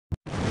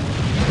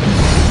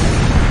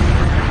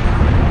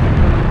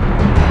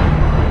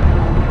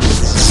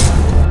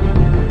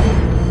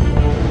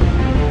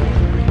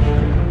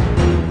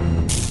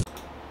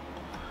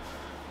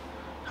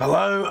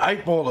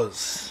Eight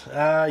ballers.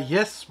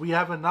 Yes, we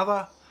have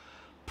another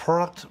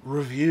product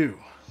review.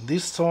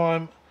 This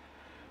time,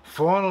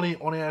 finally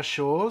on our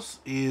shores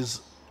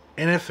is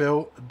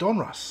NFL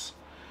Donruss.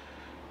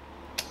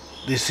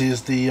 This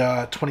is the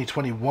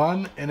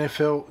 2021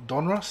 NFL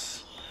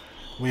Donruss.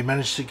 We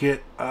managed to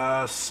get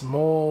a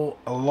small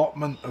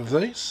allotment of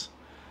these,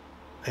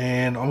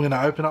 and I'm going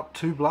to open up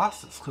 2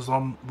 blasters because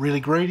I'm really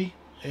greedy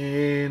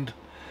and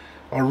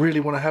I really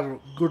want to have a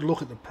good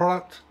look at the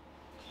product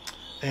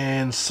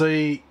and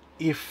see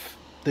if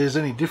there's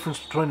any difference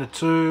between the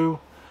 2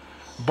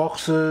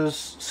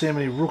 boxes, see how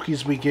many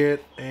rookies we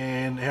get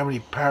and how many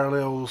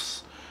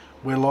parallels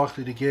we're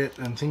likely to get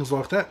and things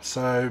like that.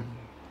 So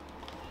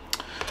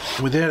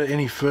without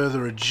any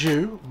further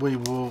ado, we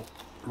will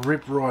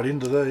rip right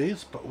into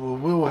these, but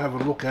we will have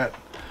a look at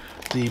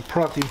the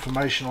product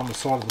information on the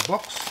side of the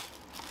box,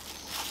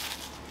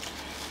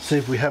 see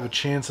if we have a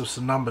chance of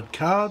some numbered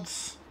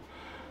cards.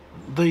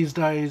 These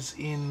days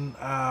in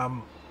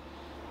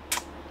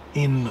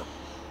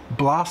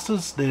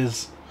blasters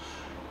there's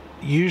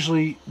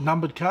usually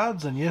numbered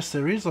cards, and yes,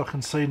 there is. I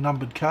can see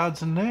numbered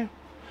cards in there,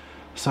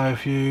 so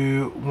if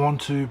you want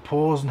to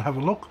pause and have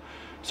a look.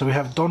 So we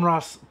have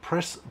Donruss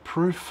press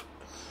proof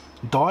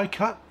die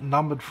cut,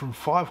 numbered from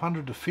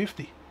 500 to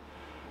 50,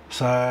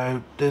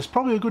 so there's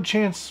probably a good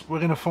chance we're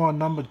going to find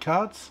numbered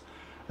cards.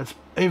 It's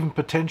even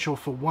potential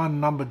for 1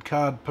 numbered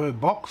card per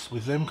box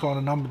with them kind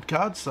of numbered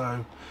cards,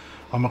 so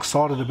I'm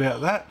excited about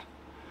that.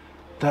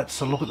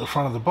 That's a look at the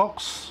front of the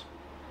box.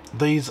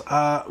 These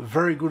are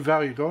very good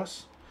value,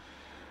 guys.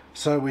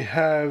 So we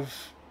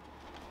have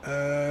what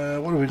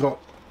have we got?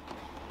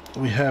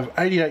 We have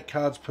 88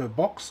 cards per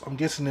box. I'm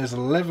guessing there's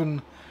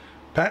 11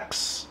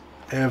 packs.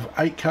 Have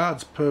 8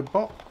 cards per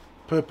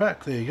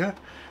pack. There you go.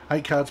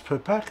 8 cards per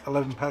pack,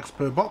 11 packs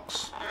per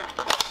box.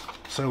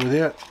 So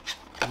without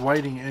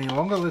waiting any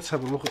longer, let's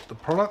have a look at the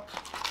product.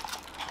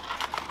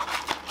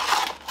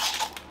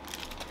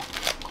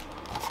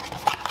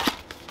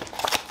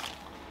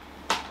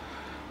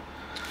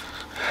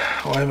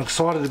 I am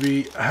excited to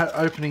be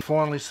opening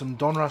finally some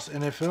Donruss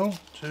NFL.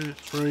 2,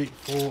 3,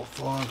 4,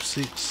 5,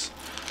 6,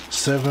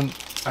 7,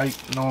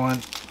 8,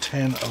 9,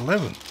 10,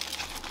 11.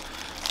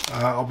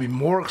 I'll be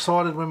more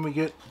excited when we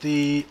get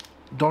the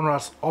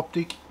Donruss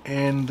Optic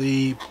and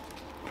the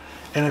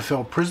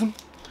NFL Prism,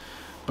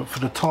 but for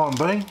the time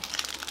being,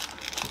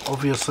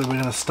 obviously we're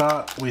going to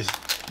start with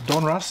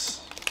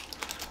Donruss.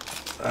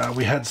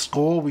 We had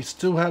Score. We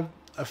still have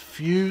a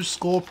few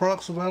Score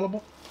products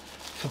available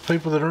for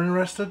people that are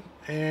interested,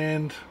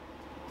 and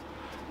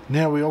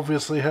now we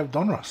obviously have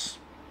Donruss.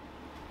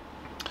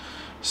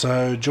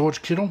 So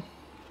George Kittle,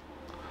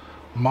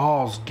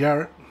 Myles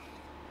Garrett.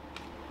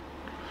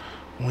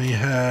 We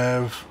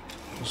have,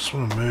 I just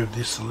want to move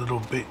this a little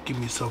bit, give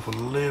myself a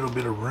little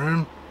bit of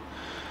room.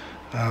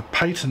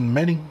 Peyton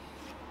Manning,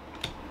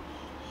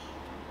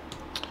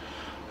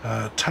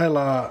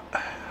 Taylor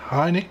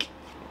Heinicke,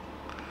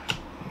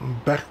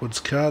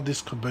 backwards card.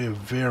 This could be a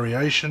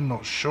variation,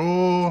 not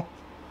sure.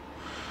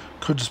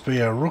 Could just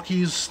be our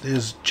rookies.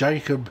 There's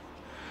Jacob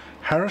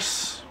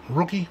Harris,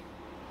 rookie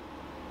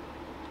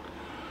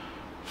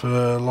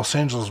for Los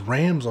Angeles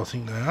Rams, I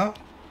think they are.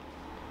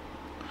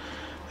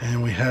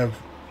 And we have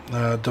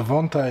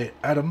Devontae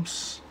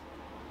Adams,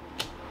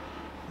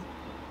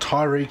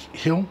 Tyreek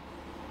Hill,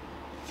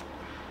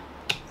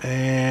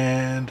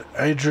 and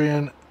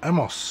Adrian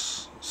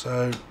Amos.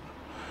 So I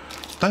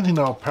don't think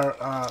they were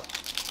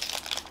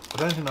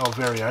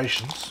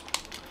variations.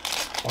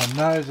 I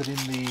know that in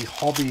the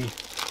hobby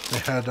they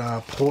had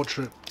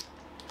portraits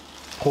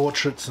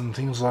and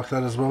things like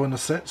that as well in the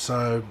set,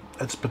 so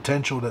it's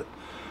potential that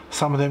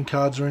some of them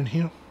cards are in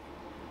here.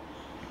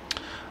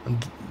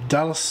 And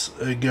Dallas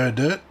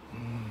Goedert,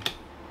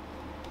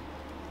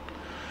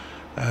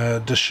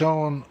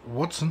 Deshaun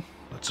Watson,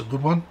 that's a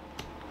good one.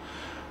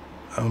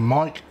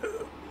 Mike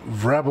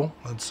Vrabel,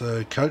 that's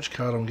a coach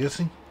card, I'm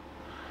guessing.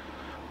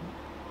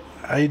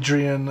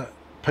 Adrian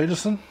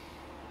Peterson.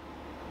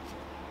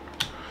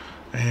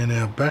 And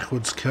our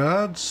backwards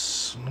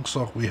cards, looks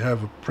like we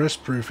have a press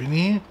proof in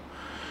here.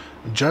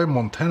 Joe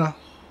Montana,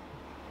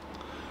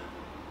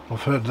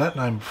 I've heard that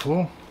name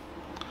before.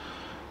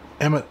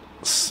 Emmitt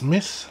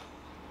Smith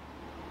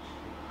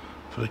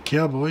for the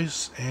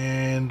Cowboys,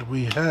 and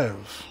we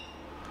have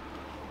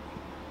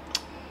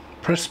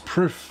press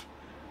proof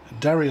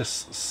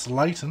Darius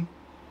Slayton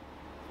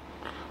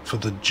for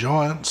the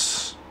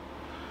Giants,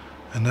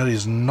 and that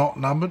is not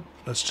numbered,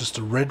 that's just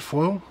a red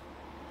foil.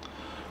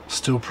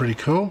 Still pretty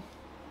cool.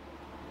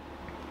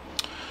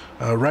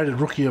 Rated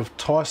rookie of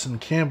Tyson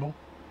Campbell,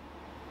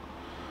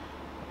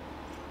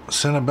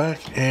 centre back,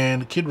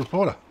 and Kid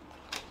Reporter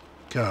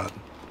card.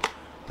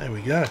 There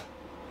we go.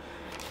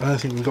 I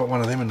don't think we got one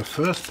of them in the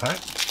first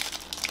pack.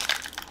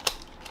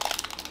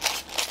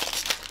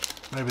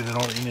 Maybe they're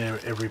not in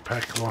every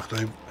pack like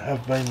they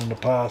have been in the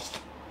past.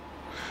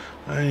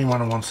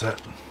 Anyone who wants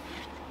that.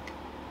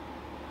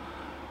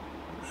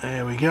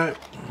 There we go.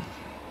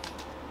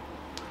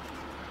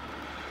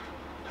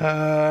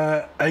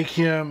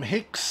 Akeem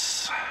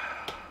Hicks,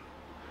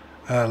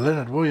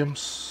 Leonard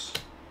Williams,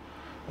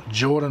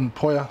 Jordan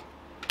Poyer,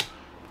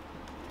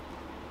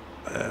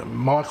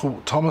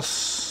 Michael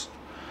Thomas.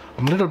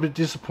 I'm a little bit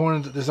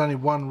disappointed that there's only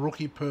one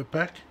rookie per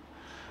pack.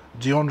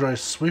 DeAndre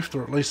Swift,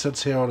 or at least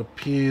that's how it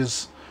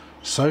appears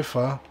so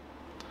far.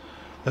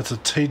 That's a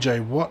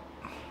TJ Watt.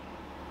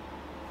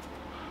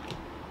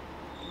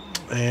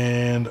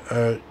 And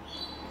a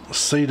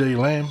CD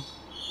Lamb.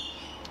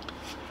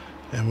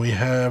 And we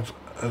have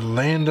a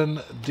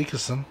Landon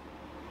Dickerson.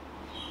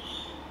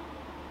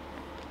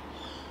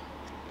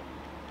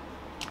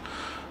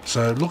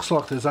 So it looks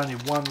like there's only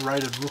one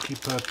rated rookie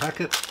per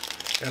packet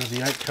out of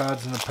the 8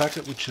 cards in the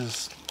packet, which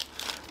is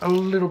a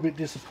little bit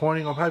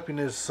disappointing. I'm hoping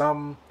there's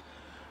some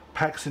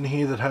packs in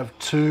here that have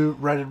 2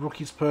 rated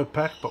rookies per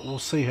pack, but we'll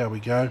see how we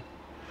go.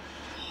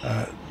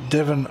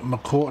 Devin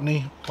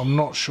McCourtney. I'm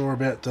not sure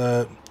about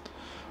the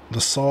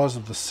size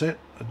of the set.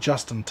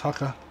 Justin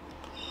Tucker.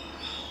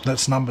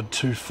 That's numbered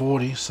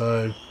 240,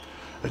 so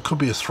it could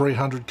be a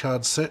 300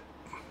 card set.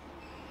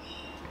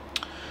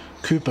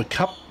 Cooper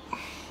Kupp.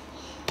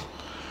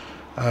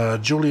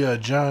 Julio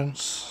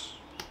Jones.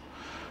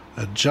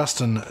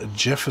 Justin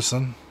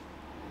Jefferson.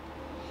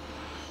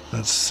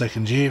 That's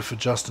second year for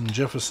Justin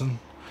Jefferson.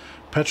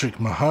 Patrick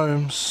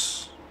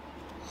Mahomes.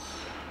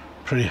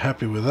 Pretty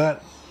happy with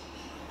that,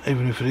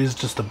 even if it is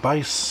just a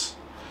base.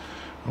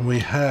 And we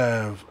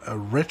have a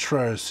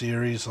retro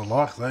series. I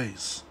like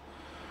these.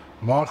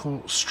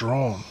 Michael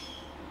Strawn.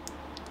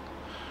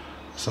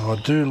 So I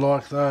do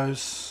like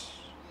those.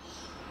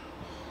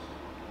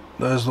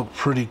 Those look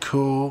pretty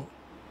cool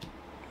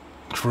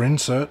for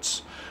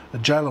inserts.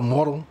 Jalen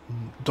Waddle.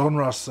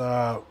 Donruss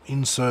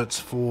inserts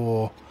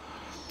for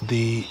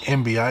the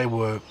NBA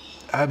were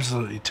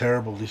absolutely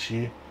terrible this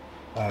year,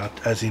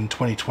 as in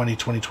 2020,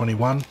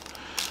 2021.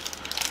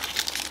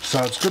 So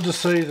it's good to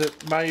see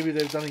that maybe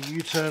they've done a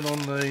U-turn on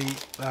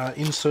the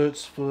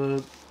inserts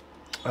for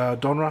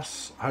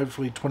Donruss.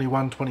 Hopefully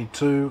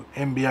 21-22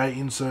 NBA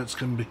inserts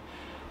can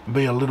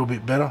be a little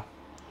bit better.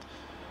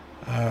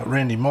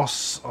 Randy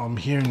Moss, I'm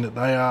hearing that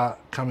they are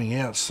coming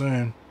out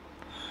soon.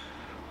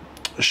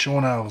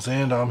 Sean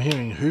Alexander, I'm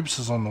hearing Hoops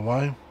is on the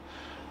way.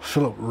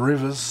 Phillip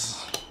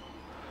Rivers,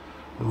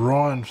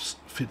 Ryan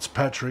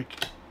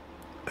Fitzpatrick,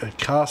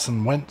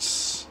 Carson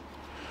Wentz,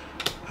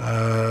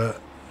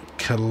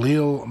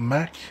 Khalil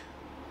Mack.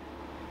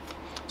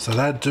 So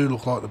they do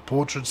look like the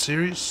portrait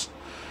series.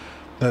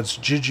 That's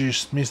Juju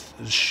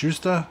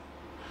Smith-Schuster.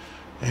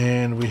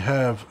 And we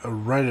have a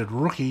rated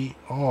rookie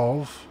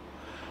of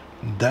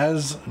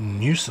Daz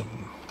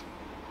Newsome.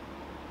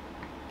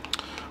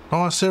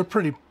 Nice, they're a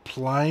pretty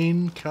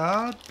plain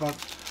card, but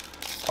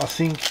I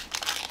think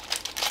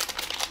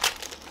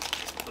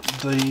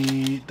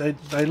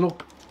they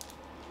look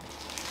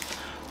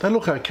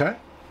okay.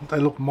 They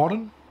look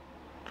modern.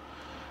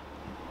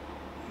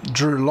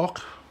 Drew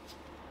Lock,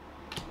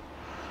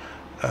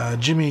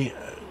 Jimmy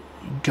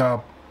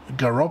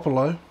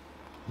Garoppolo,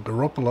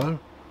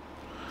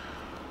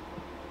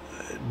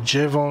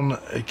 Javon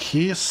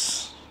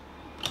Kearse,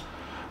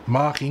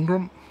 Mark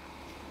Ingram,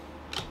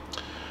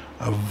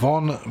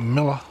 Von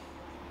Miller,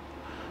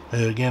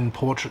 there again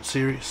portrait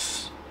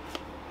series,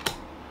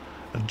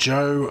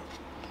 Joe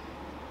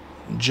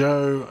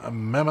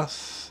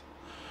Mammoth.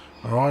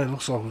 Alright, it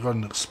looks like we've got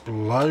an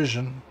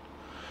explosion.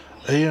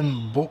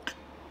 Ian Book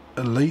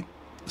Elite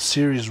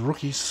Series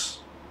Rookies.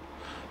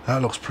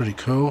 That looks pretty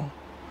cool.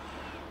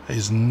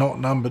 He's not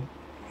numbered,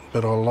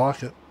 but I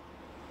like it.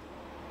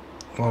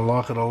 I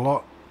like it a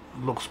lot.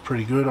 Looks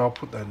pretty good. I'll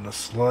put that in the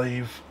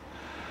sleeve.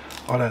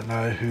 I don't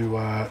know who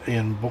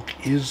Ian Book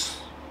is,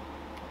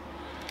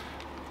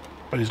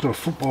 but he's got a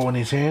football in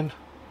his hand,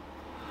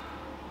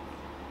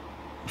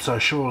 so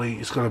surely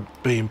it's got to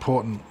be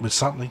important with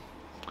something,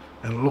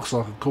 and it looks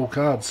like a cool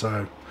card,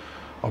 so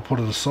I'll put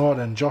it aside.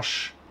 And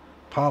Josh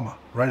Palmer,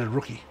 rated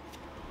rookie.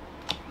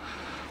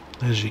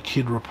 There's your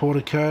kid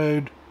reporter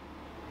code.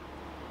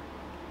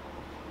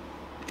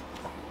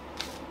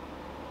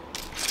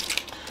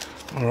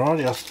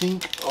 Alrighty, I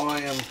think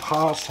I am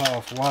past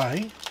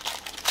halfway.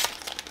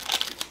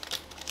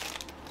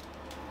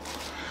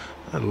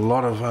 A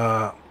lot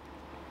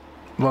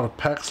of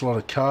packs, a lot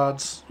of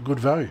cards, good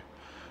value.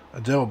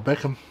 Adele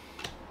Beckham,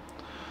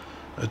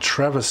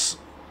 Travis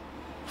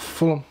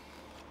Fulham,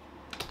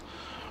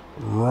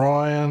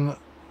 Ryan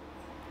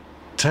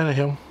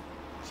Tannehill,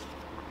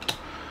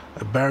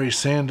 Barry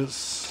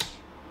Sanders,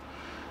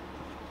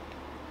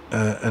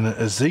 and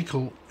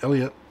Ezekiel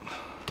Elliott,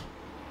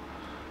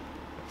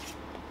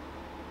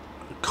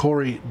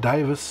 Corey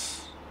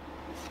Davis,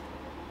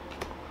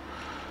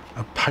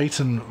 a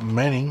Peyton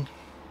Manning,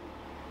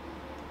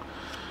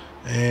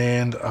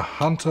 and a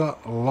Hunter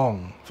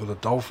Long for the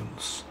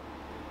Dolphins.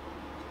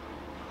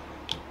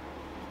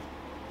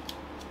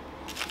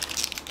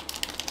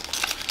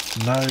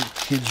 No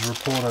kids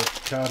reporter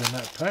card in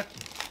that pack.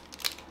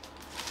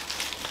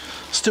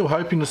 Still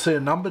hoping to see a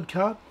numbered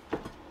card.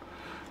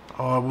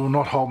 I will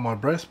not hold my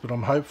breath, but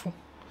I'm hopeful.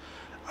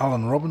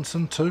 Allen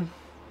Robinson too.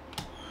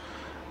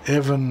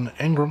 Evan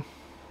Engram.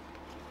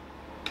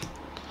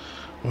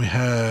 We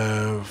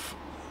have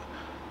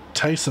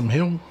Taysom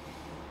Hill.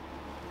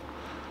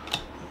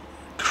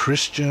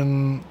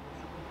 Christian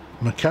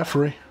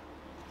McCaffrey,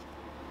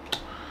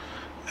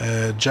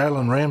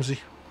 Jalen Ramsey,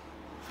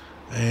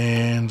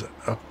 and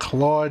a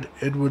Clyde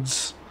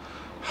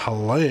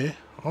Edwards-Helaire.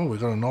 Oh, we've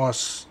got a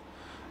nice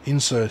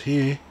insert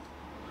here.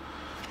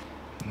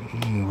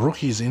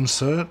 Rookies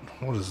insert.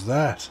 What is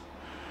that?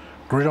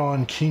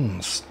 Gridiron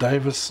Kings,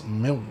 Davis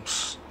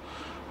Mills.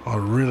 I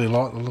really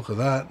like the look of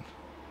that.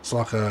 It's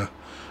like a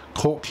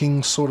Court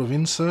King sort of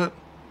insert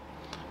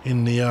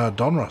in the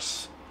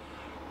Donruss.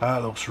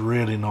 That looks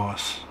really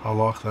nice. I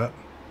like that.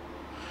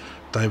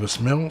 Davis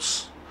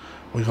Mills.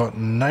 We got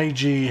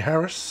Najee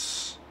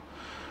Harris,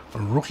 a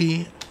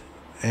rookie,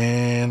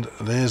 and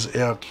there's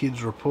our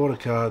kids reporter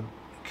card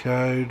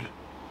code.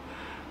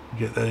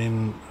 Get that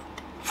in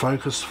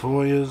focus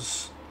for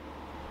yous.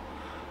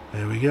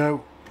 There we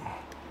go.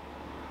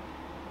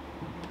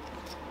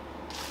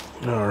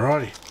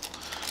 Alrighty,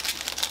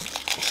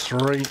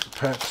 3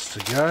 packs to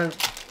go.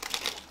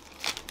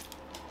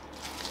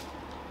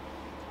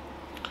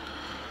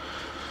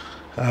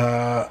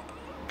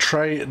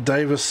 Trey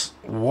Davis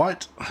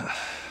White,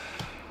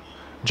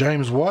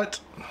 James White,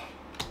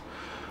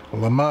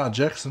 Lamar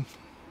Jackson,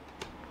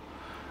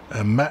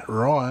 Matt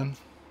Ryan,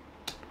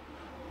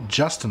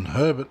 Justin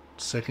Herbert,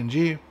 2nd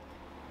year,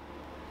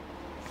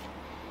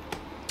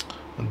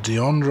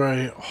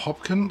 DeAndre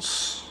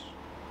Hopkins,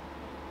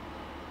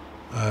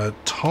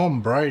 Tom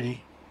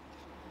Brady,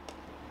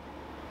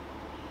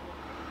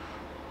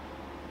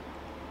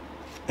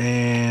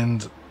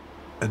 and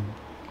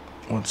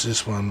what's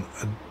this one?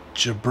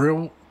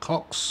 Jabril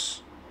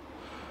Cox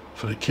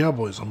for the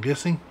Cowboys, I'm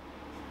guessing.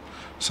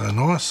 So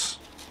nice.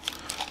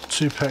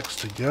 2 packs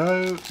to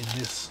go in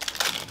this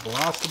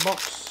blaster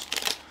box.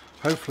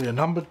 Hopefully a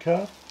numbered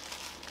card.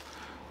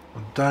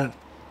 I don't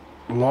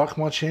like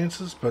my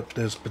chances, but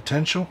there's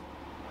potential.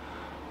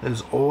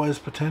 There's always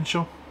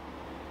potential.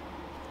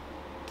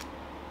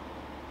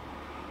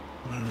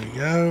 There we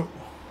go.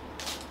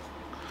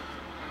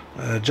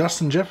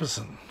 Justin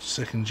Jefferson,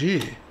 2nd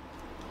year.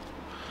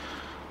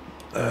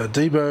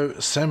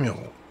 Debo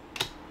Samuel,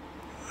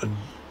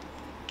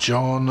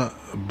 John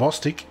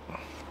Bostic,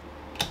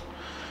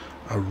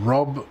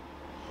 Rob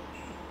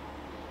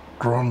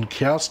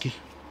Gronkowski,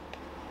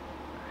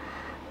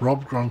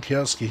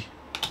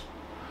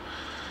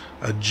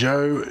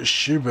 Joe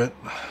Schubert,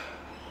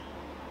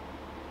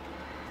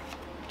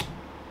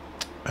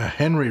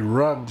 Henry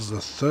Ruggs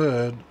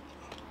III.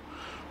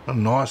 A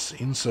nice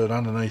insert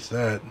underneath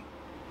that.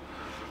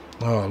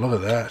 Oh,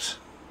 look at that.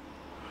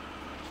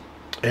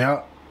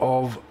 Out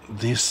of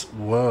this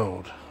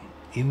world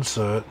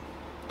insert,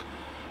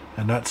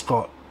 and that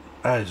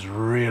is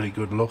really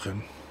good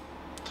looking.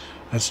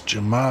 That's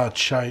Jamar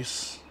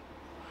Chase.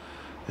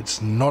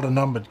 It's not a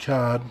numbered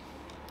card,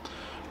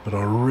 but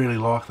I really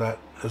like that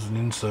as an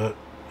insert.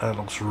 That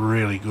looks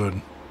really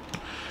good.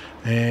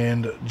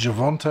 And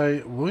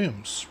Javonte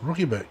Williams,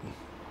 rookie back.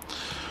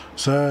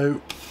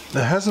 So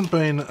there hasn't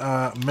been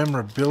a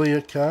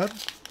memorabilia card,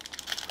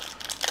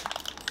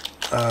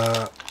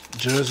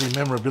 jersey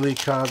memorabilia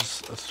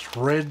cards,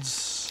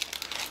 threads,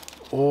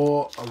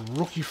 or a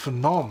rookie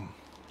phenom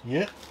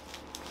yet.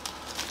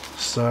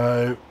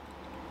 So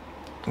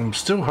I'm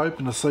still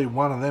hoping to see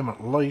one of them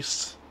at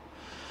least.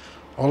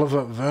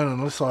 Oliver Vernon,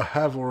 unless I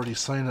have already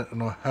seen it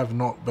and I have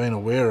not been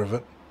aware of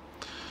it.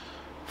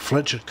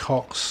 Fletcher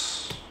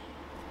Cox,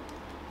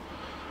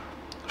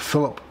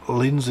 Philip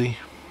Lindsay,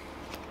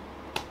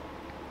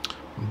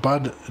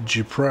 Bud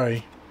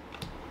Dupree,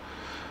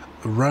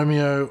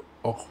 Romeo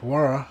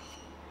Okwara,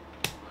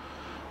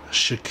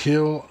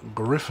 Shaquille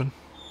Griffin,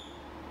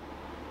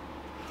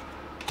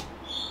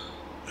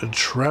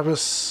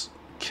 Travis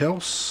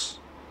Kelce,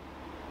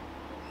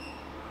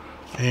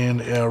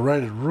 and our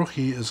rated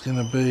rookie is going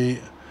to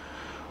be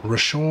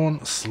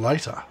Rashawn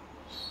Slater,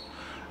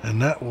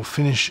 and that will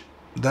finish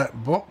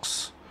that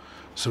box.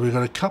 So we've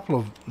got a couple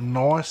of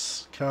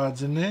nice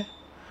cards in there.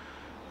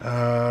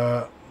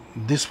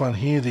 This one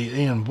here, the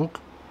Ian Book,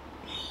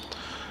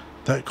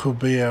 that could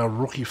be our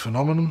rookie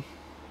phenomenon.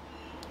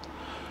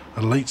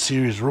 Elite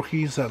Series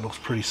rookies, that looks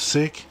pretty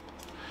sick.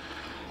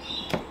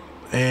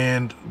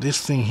 And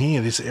this thing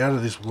here, this Out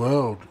of This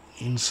World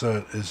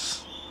insert,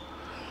 is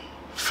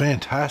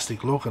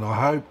fantastic looking.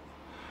 I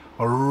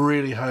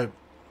really hope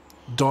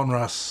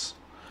Donruss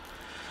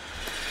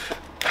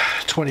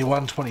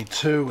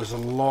 21-22 is a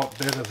lot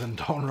better than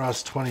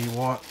Donruss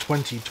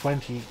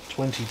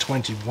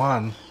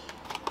 2020-2021.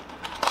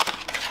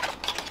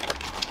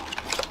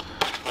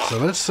 So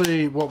let's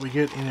see what we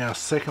get in our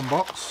second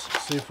box.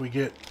 See if we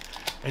get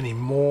any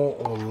more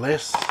or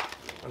less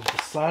of the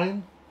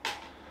same.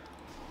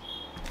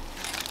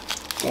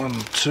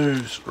 1, 2,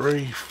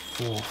 3,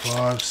 4,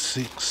 5,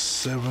 6,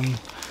 7,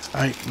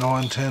 8,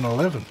 9, 10,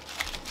 11.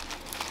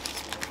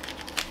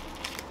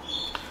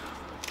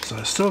 So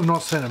I still have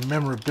not seen a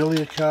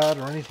memorabilia card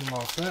or anything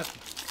like that.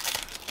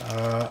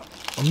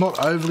 I'm not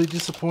overly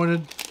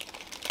disappointed.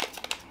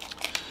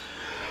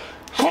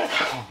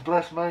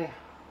 Bless me.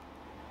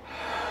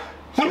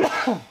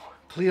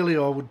 Clearly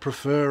I would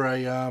prefer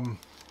a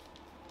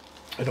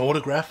an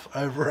autograph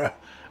over a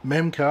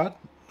mem card.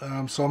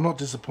 so I'm not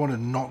disappointed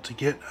not to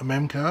get a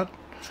mem card.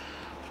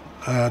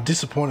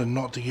 Disappointed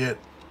not to get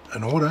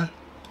an auto,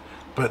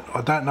 but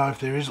I don't know if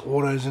there is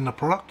autos in the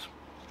product.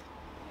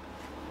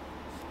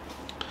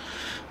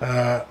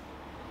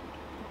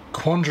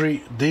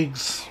 Quandary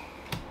Diggs,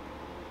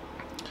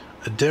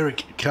 a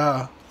Derek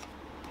Carr,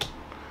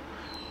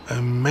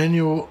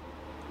 Emmanuel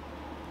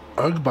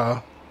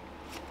Ogbar,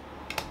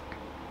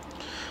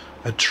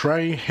 a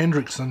Trey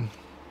Hendrickson,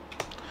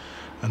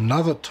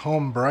 another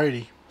Tom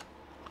Brady.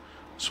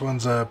 This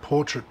one's a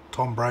portrait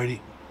Tom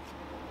Brady.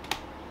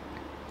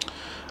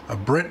 A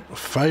Brett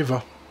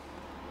Favor,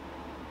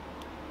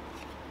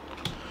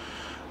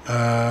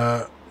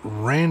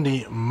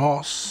 Randy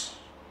Moss,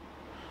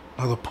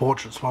 another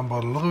portraits one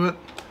by the look of it,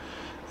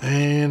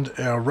 and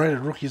our rated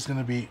rookie is going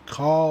to be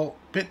Kyle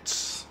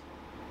Pitts.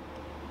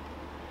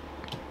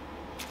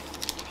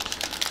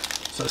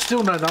 So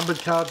still no numbered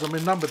cards. I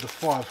mean, numbered to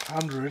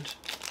 500.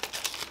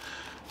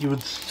 You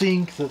would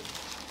think that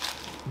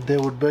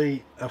there would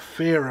be a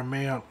fair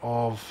amount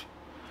of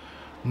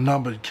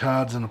numbered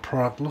cards in the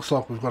product. Looks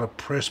like we've got a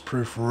press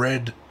proof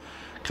red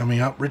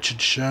coming up.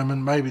 Richard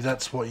Sherman, maybe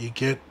that's what you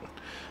get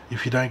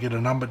if you don't get a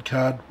numbered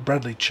card.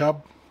 Bradley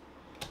Chubb,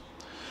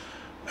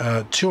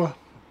 Tua,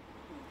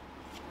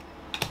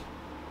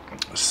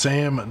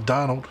 Sam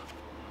Darnold,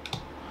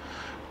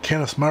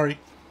 Kenneth Murray,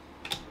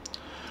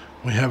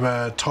 we have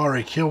a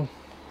Tyreek Hill,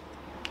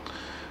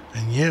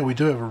 and yeah, we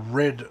do have a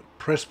red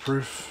press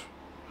proof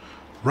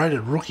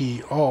rated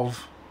rookie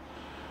of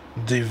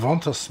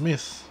Devonta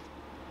Smith.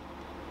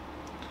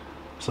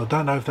 So I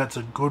don't know if that's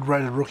a good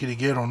rated rookie to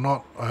get or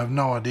not. I have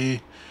no idea.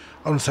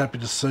 I'm just happy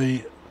to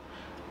see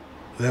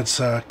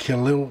that's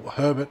Khalil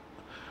Herbert.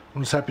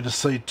 I'm just happy to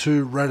see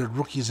 2 rated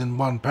rookies in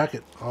one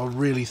packet. I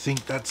really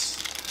think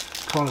that's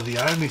kind of the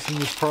only thing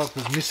this product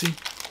is missing.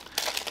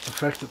 The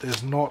fact that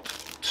there's not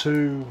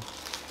 2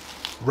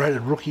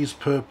 rated rookies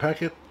per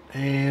packet.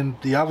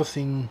 And the other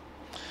thing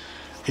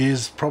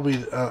is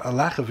probably a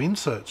lack of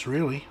inserts,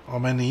 really. I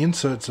mean, the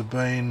inserts have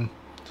been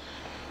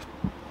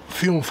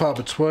few and far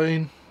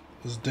between.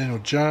 There's Daniel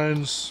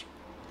Jones,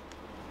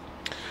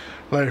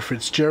 Larry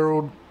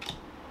Fitzgerald,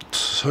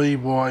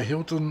 T.Y.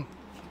 Hilton,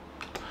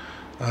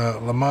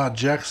 Lamar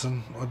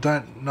Jackson. I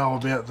don't know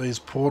about these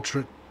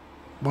portrait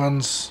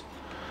ones.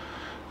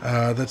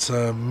 That's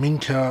a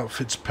Minka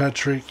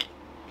Fitzpatrick.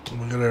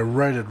 We've got a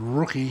rated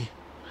rookie,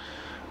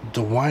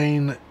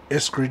 Dwayne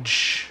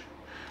Eskridge,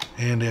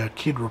 and our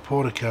kid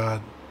reporter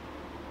card.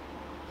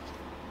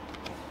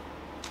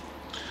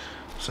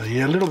 So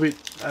yeah, a little bit,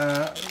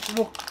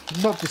 look,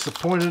 not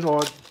disappointed.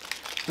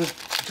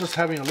 Just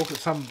having a look at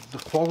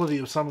the quality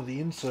of some of the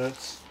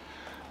inserts.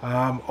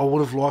 I would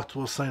have liked to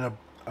have seen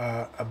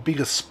a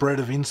bigger spread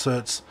of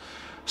inserts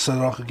so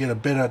that I could get a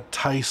better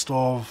taste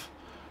of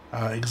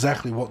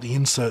exactly what the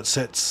insert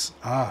sets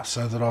are,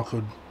 so that I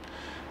could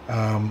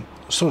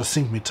sort of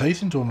sink my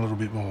teeth into them a little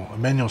bit more.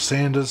 Emmanuel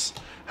Sanders,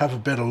 have a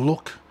better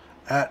look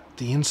at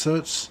the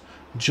inserts.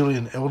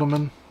 Julian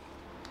Edelman,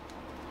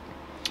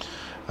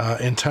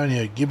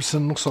 Antonio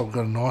Gibson, looks like we've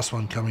got a nice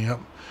one coming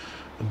up.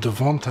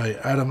 Devontae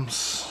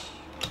Adams,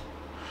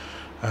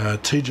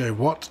 TJ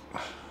Watt,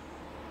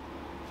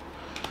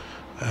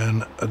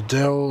 and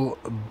Adele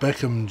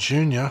Beckham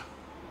Jr.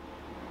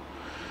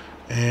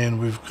 And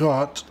we've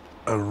got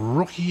a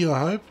rookie, I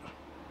hope.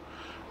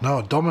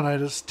 No,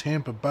 Dominators,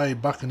 Tampa Bay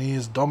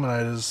Buccaneers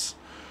Dominators,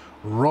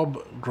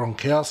 Rob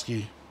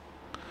Gronkowski.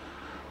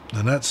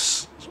 And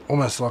that's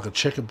almost like a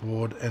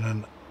checkerboard, and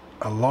an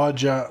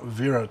Elijah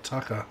Vera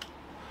Tucker.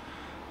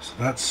 So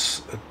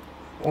that's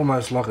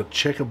almost like a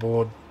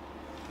checkerboard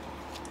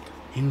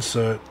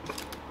insert,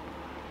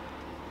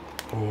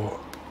 or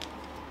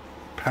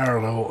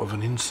parallel of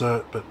an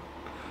insert, but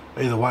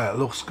either way it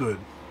looks good.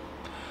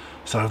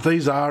 So if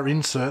these are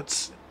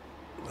inserts,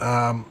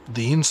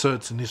 the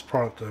inserts in this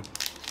product are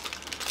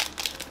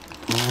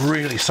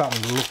really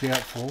something to look out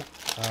for.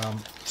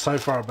 So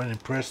far I've been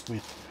impressed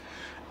with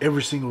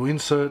every single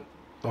insert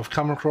I've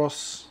come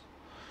across.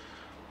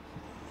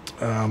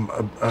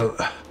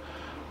 I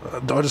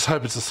just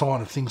hope it's a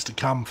sign of things to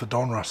come for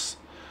Donruss.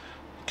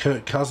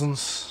 Kirk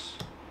Cousins,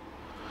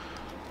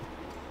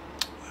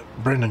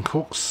 Brendan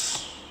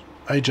Cooks,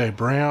 AJ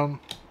Brown,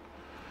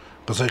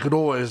 because they could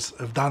always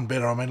have done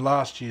better. I mean,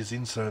 last year's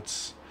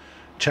inserts,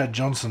 Chad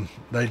Johnson,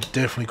 they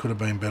definitely could have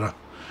been better.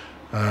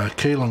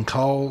 Keelan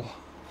Cole,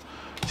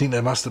 I think they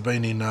must have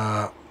been in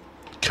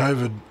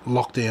COVID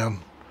lockdown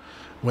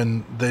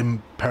when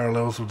them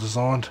parallels were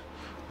designed.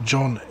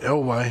 John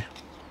Elway.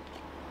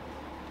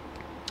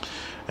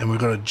 And we've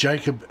got a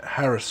Jacob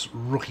Harris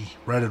rookie,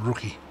 rated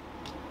rookie.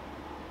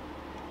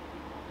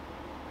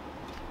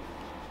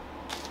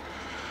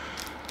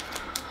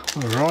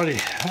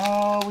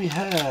 Alrighty, we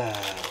have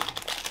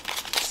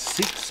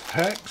 6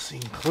 packs,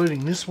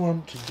 including this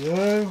one to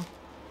go.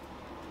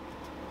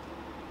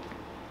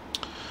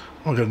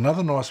 We've got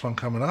another nice one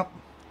coming up.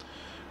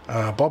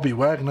 Bobby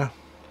Wagner,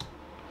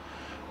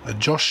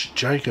 Josh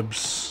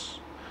Jacobs,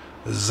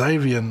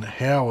 Xavier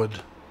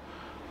Howard,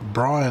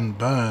 Brian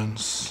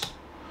Burns,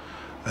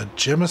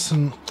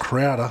 Jamison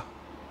Crowder,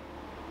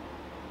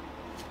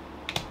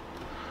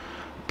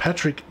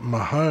 Patrick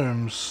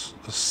Mahomes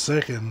the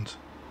second.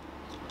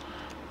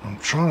 I'm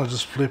trying to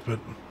just flip it.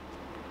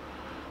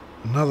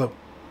 Another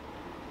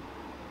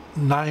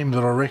name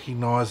that I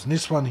recognise, and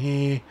this one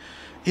here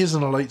is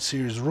an Elite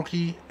Series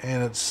rookie,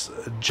 and it's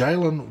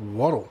Jalen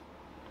Waddle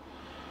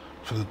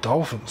for the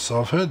Dolphins.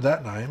 So I've heard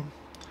that name,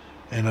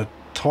 and a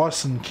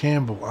Tyson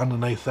Campbell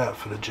underneath that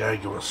for the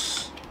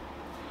Jaguars.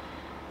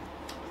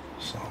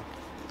 So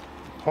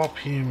pop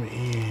him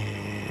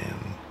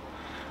in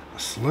a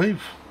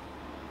sleeve.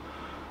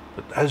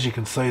 But as you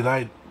can see,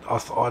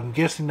 I'm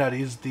guessing that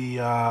is the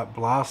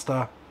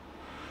Blaster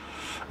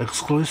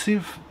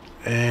exclusive,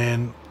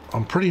 and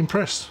I'm pretty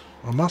impressed,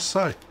 I must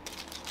say.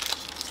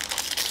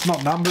 It's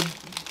not numbered.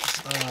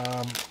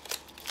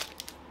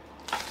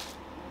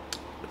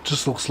 It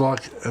just looks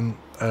like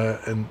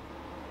a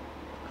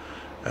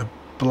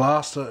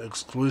Blaster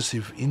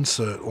exclusive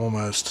insert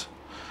almost.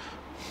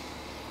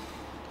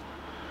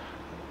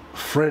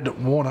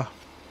 Fred Warner,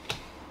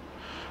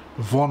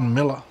 Von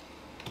Miller,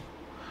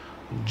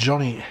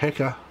 Johnny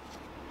Hecker,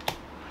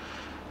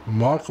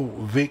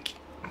 Michael Vick,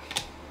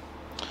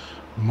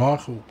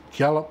 Michael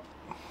Gallup,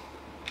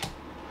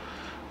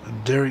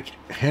 Derrick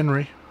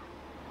Henry,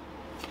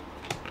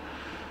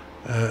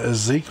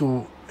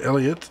 Ezekiel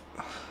Elliott,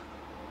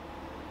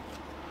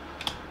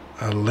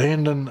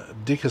 Landon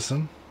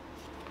Dickerson,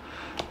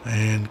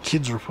 and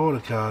Kids Reporter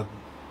card.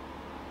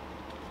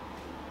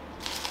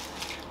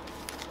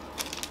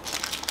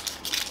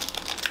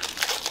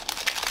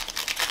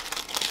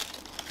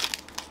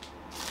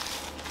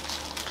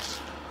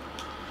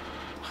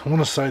 I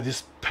want to say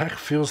this pack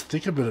feels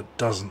thicker, but it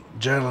doesn't.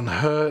 Jalen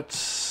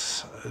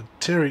Hurts,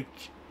 Terry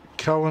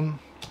Cohen,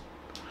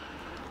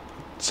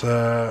 it's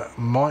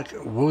Mike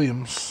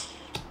Williams,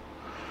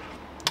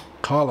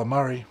 Kyler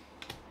Murray,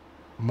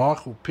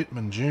 Michael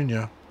Pittman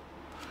Jr.,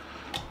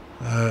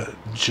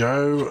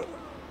 Joe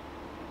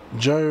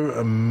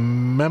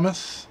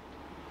Mammoth,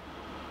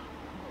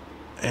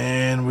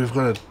 and we've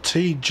got a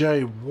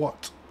TJ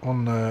Watt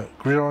on the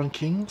Gridiron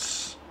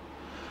Kings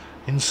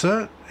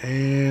insert,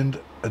 and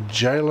a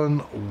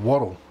Jalen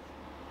Waddle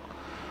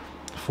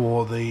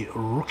for the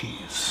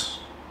rookies.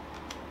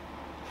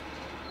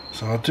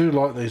 So I do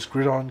like these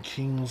Gridiron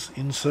Kings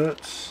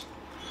inserts.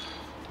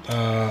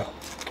 I'm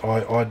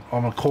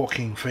a Court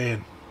King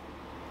fan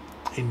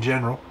in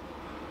general,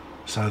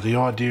 so the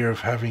idea of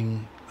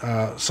having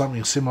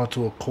something similar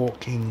to a Court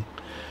King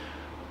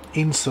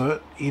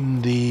insert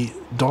in the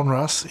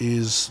Donruss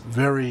is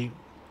very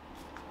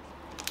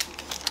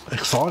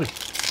exciting,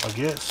 I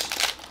guess.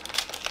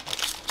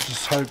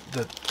 Just hope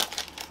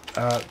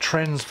that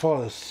trends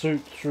follow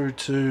suit through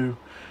to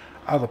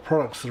other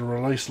products that are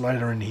released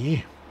later in the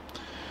year.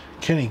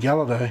 Kenny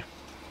Galladay,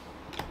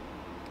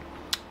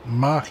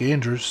 Mark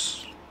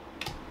Andrews,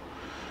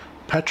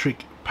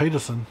 Patrick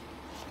Peterson,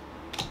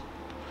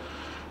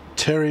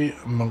 Terry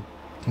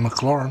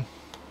McLaurin,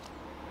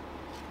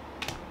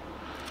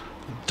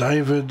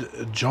 David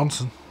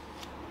Johnson,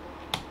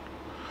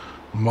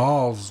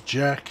 Miles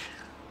Jack,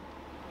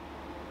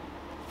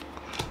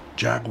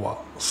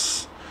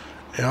 Jaguars,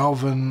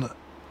 Alvin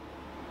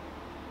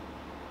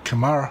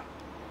Kamara,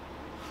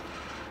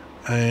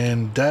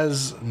 and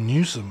Daz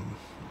Newsome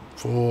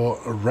for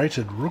a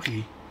rated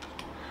rookie.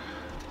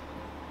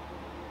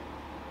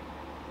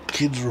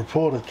 Kids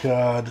Reporter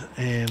card,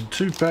 and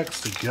 2 packs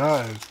to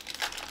go.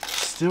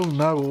 Still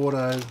no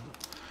auto,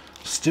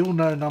 still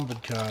no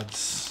numbered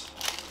cards.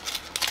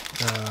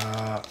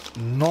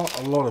 Not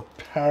a lot of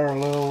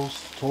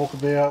parallels to talk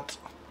about,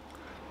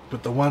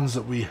 but the ones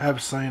that we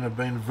have seen have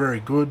been very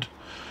good.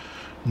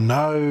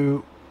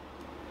 No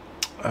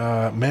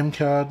mem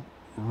card,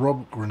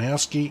 Rob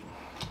Gronkowski,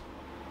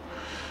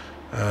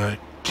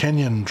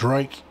 Kenyon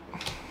Drake,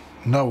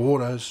 no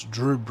autos,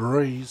 Drew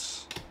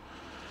Brees,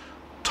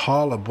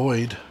 Tyler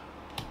Boyd,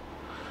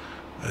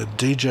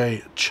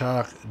 DJ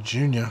Chark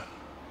Jr.,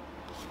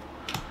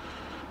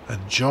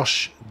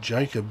 Josh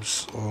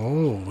Jacobs.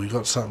 Oh, we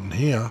got something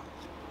here.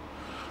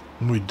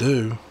 We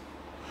do.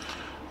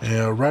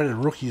 Our rated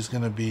rookie is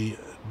going to be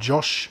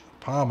Josh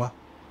Palmer.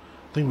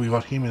 I think we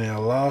got him in our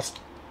last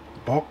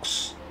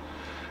box,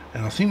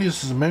 and I think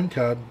this is a mem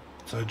card.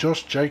 So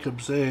Josh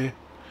Jacobs there,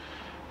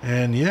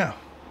 and yeah.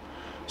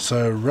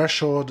 So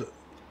Rashad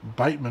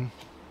Bateman.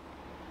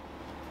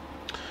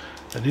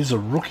 That is a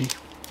rookie. It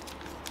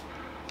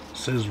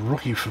says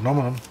rookie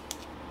phenomenon.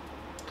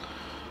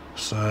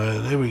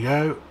 So there we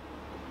go.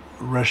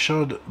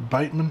 Rashad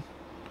Bateman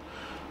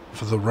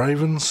for the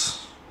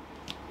Ravens.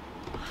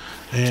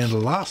 And the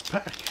last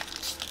pack.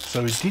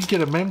 So we did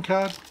get a mem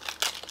card.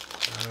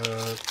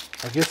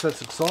 I guess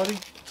that's exciting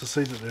to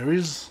see that there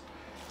is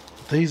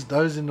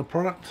those in the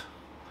product.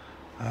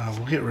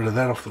 We'll get rid of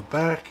that off the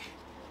back.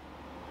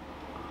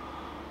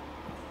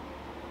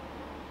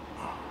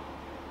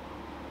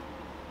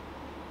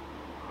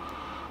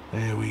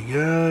 There we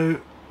go.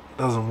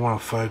 Doesn't want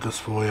to focus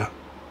for you.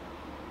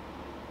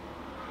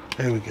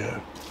 There we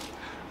go.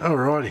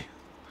 Alrighty.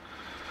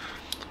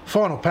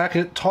 Final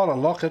packet. Tyler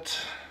Lockett,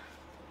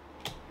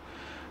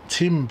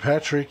 Tim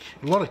Patrick.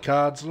 A lot of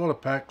cards, a lot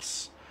of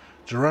packs.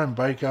 Jerome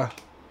Baker,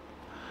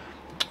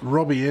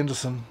 Robbie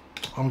Anderson.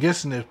 I'm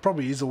guessing there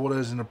probably is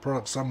autos in the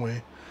product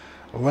somewhere.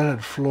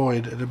 Leonard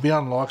Floyd. It'd be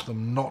unlike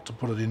them not to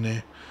put it in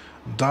there.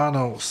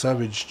 Darnell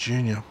Savage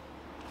Jr.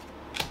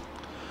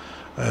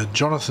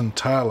 Jonathan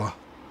Taylor.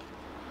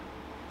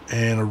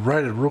 And a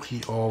rated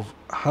rookie of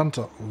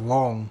Hunter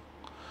Long.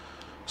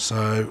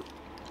 So,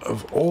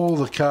 of all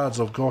the cards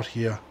I've got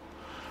here,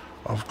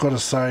 I've got to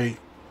say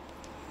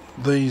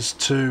these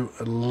two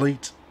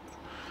Elite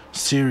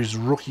Series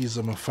rookies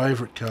are my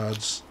favourite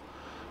cards.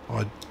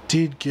 I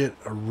did get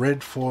a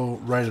red foil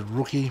rated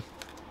rookie,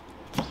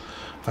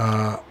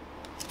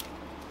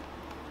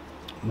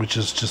 which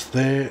is just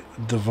there,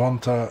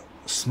 Devonta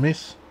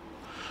Smith,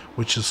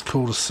 which is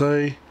cool to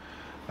see.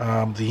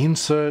 The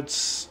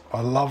inserts,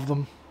 I love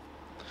them.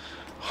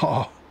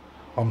 Oh,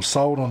 I'm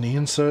sold on the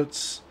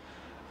inserts.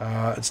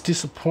 It's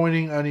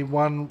disappointing, only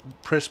one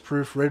press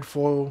proof red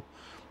foil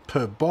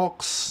per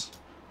box.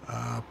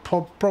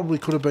 Probably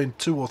could have been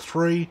 2 or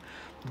 3,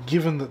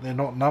 given that they're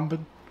not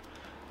numbered.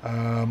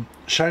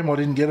 Shame I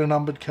didn't get a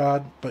numbered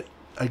card, but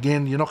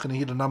again, you're not going to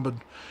hit a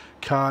numbered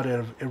card out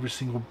of every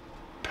single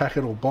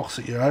packet or box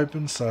that you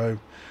open, so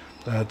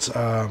that's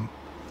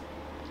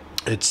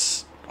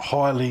it's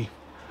highly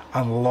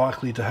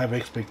unlikely to have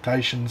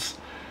expectations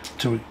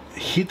to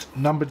hit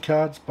numbered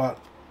cards, but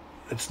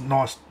it's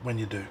nice when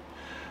you do.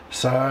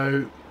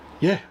 So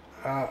yeah,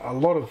 a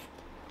lot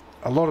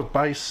of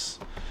base.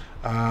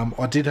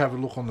 I did have a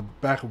look on the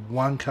back of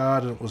one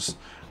card, and it was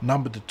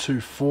numbered to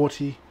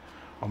 240.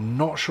 I'm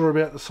not sure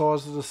about the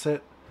size of the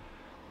set.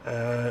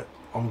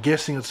 I'm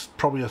guessing it's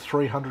probably a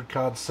 300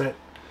 card set.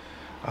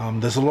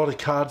 There's a lot of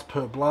cards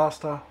per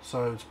blaster,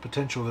 so it's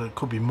potential that it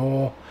could be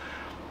more.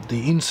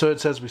 The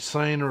inserts, as we've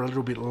seen, are a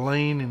little bit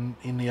lean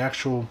in the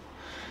actual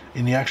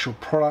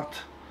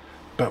product,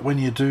 but when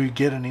you do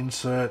get an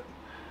insert,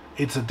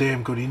 it's a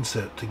damn good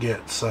insert to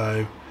get.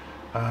 So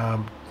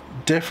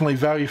definitely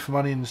value for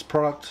money in this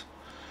product.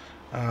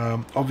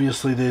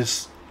 Obviously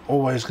there's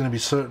always going to be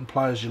certain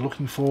players you're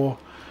looking for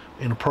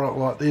in a product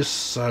like this,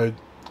 so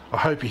I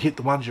hope you hit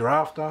the ones you're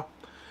after.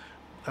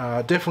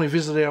 Definitely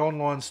visit our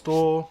online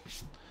store.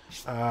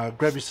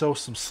 Grab yourself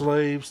some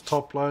sleeves,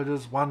 top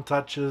loaders, one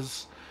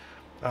touches,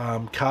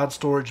 card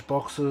storage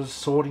boxes,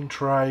 sorting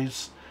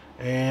trays,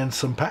 and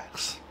some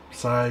packs.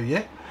 So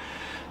yeah,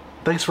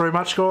 thanks very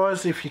much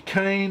guys. If you're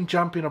keen,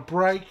 jump in a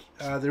break.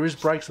 There is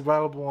breaks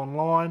available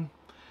online,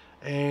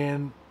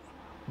 and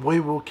we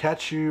will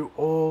catch you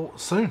all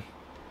soon.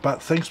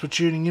 But thanks for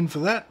tuning in for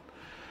that.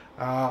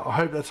 I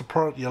hope that's a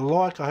product you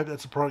like. I hope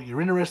that's a product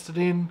you're interested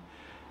in.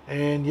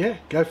 And yeah,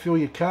 go fill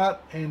your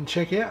cart and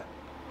check out.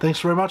 Thanks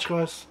very much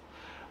guys.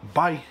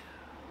 Bye.